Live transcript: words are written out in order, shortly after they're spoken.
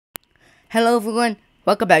Hello everyone,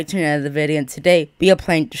 welcome back to another video, and today we are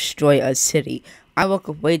playing Destroy a City. I woke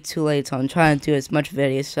up way too late, so I'm trying to do as much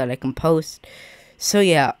videos so that I can post. So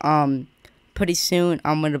yeah, pretty soon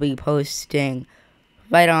I'm gonna be posting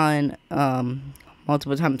right on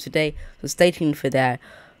multiple times a day, so stay tuned for that.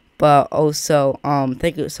 But also,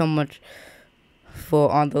 thank you so much for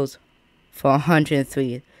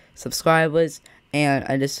 103 subscribers, and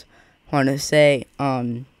I just want to say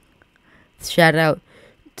shout out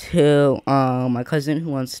to my cousin who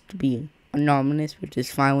wants to be anonymous, which is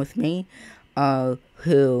fine with me,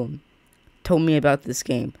 who told me about this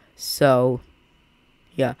game. So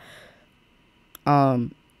yeah, so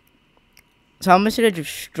I'm just gonna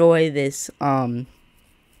destroy this, plan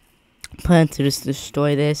to just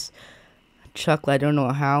destroy this chocolate. I don't know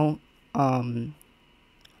how.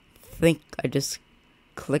 Think I just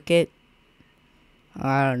click it.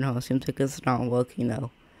 I don't know, seems like it's not working though.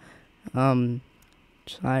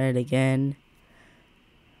 Try it again.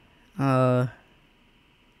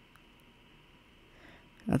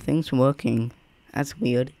 Nothing's working. That's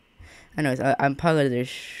weird. Anyways, I'm probably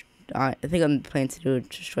I think I'm planning to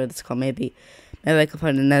destroy this call. Maybe I could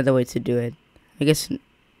find another way to do it. I guess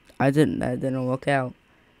that didn't work out.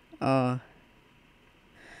 Oh,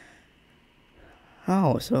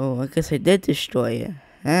 so I guess I did destroy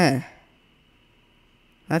it.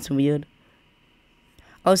 That's weird.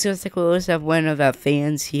 Oh, so it's like we always have one of our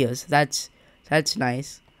fans here, so that's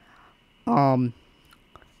nice. So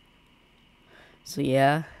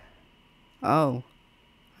yeah. Oh,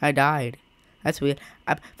 I died. That's weird.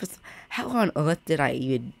 How on earth did I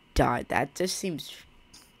even die? That just seems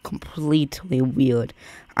completely weird.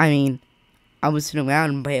 I mean, I wasn't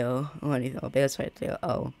around Bear or anything. Oh, Bear's right there.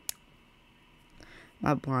 Oh, I'm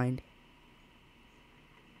not blind.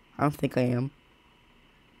 I don't think I am.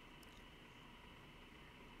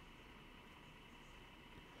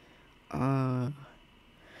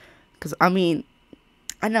 Cause I mean,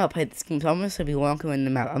 I never played this game, so I'm just gonna be walking in the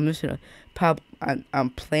map. I'm just gonna I'm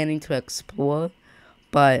planning to explore,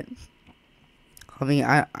 but I mean,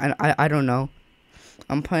 I don't know.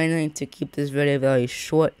 I'm planning to keep this video very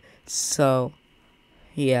short, so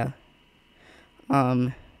yeah.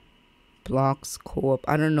 Blocks Corp.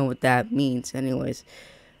 I don't know what that means. Anyways,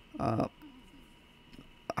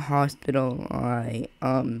 hospital. I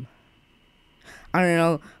don't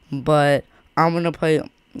know, but I'm gonna play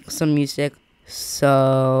some music,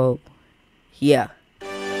 so yeah.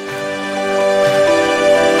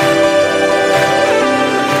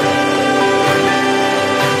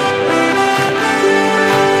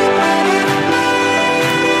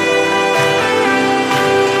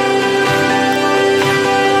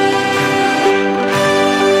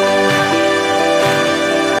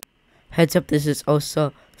 Heads up, this is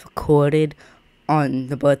also recorded on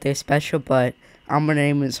the birthday special, but I'm gonna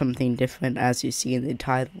name it something different, as you see in the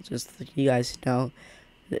title, just so you guys know.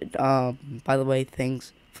 By the way,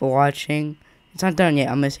 thanks for watching. It's not done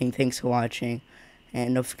yet. I'm saying thanks for watching,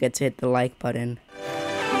 and don't forget to hit the like button.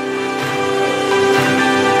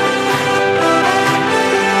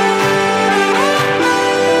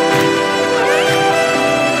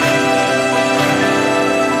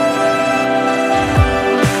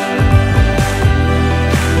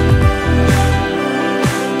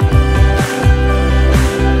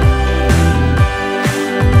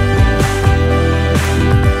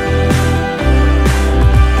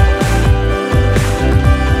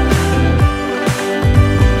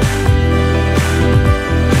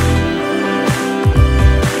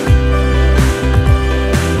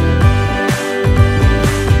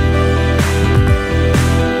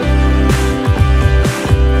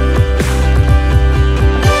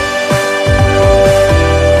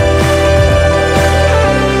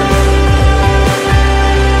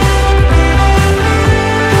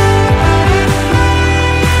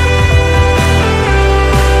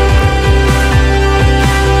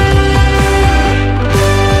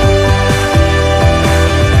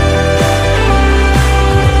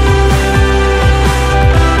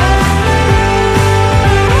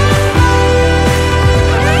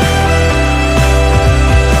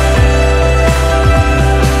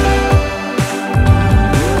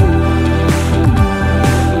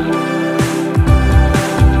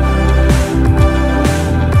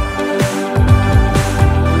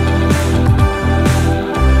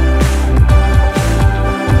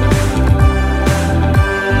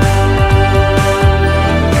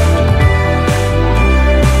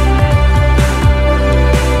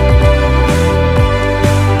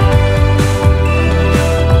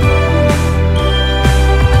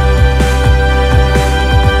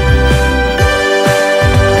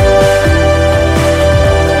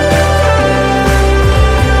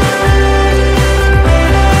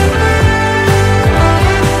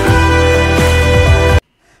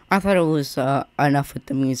 I thought it was enough with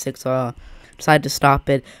the music, so I decided to stop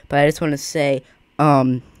it. But I just want to say,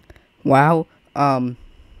 wow.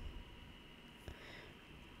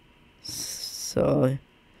 So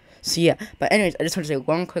yeah. But anyways, I just want to say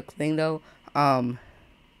one quick thing though.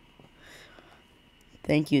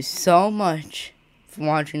 Thank you so much for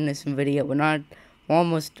watching this video. We're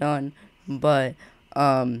almost done, but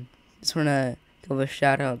just wanna give a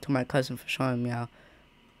shout out to my cousin for showing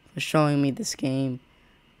me this game.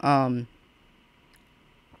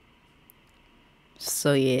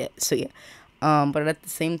 So yeah. But at the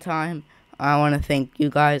same time, I want to thank you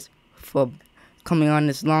guys for coming on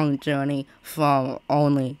this long journey from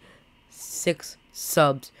only 6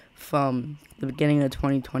 subs from the beginning of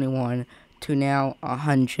 2021 to now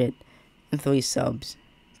 103 subs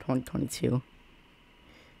 2022.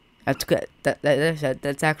 That's good.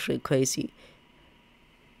 That's actually crazy.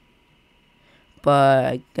 But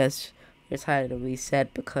I guess we decided to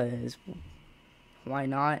reset because why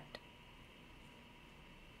not?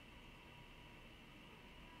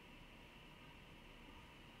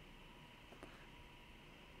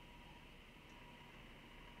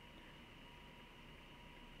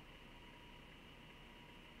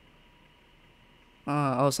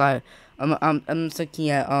 Sorry. I'm looking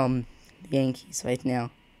at the Yankees right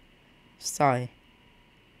now. Sorry.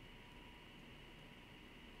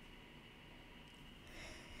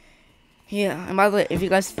 Yeah, and by the way, if you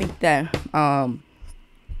guys think that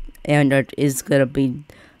Android is gonna be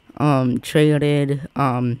traded,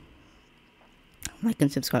 like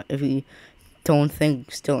and subscribe. If you don't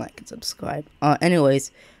think, still like and subscribe.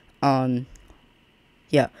 Anyways,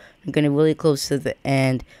 yeah, I'm getting really close to the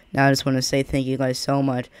end. Now I just want to say thank you guys so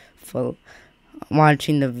much for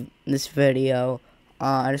watching this video.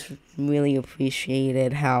 I just really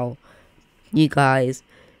appreciated how you guys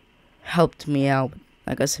helped me out,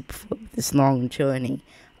 like I said before, this long journey.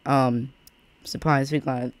 Surprised we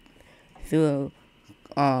got through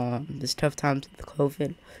this tough times with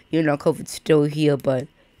COVID. You know, COVID's still here, but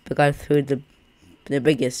we got through the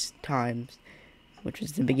biggest times, which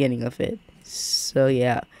is the beginning of it. So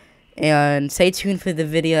yeah, and stay tuned for the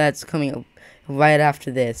video that's coming up right after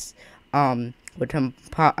this. Which I'm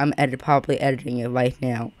probably editing it right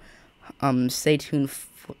now. Stay tuned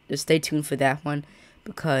for that one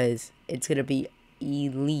because it's gonna be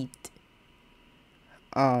elite.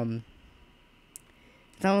 It's not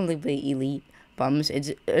only be elite, but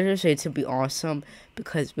it's to be awesome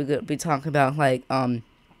because we're gonna be talking about like well,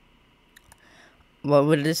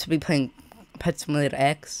 we're just be playing Pet Simulator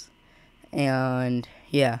X, and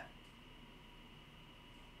yeah.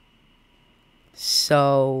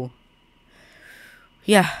 So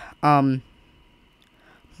yeah,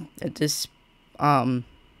 just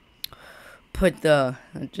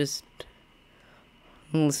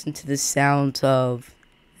listen to the sounds of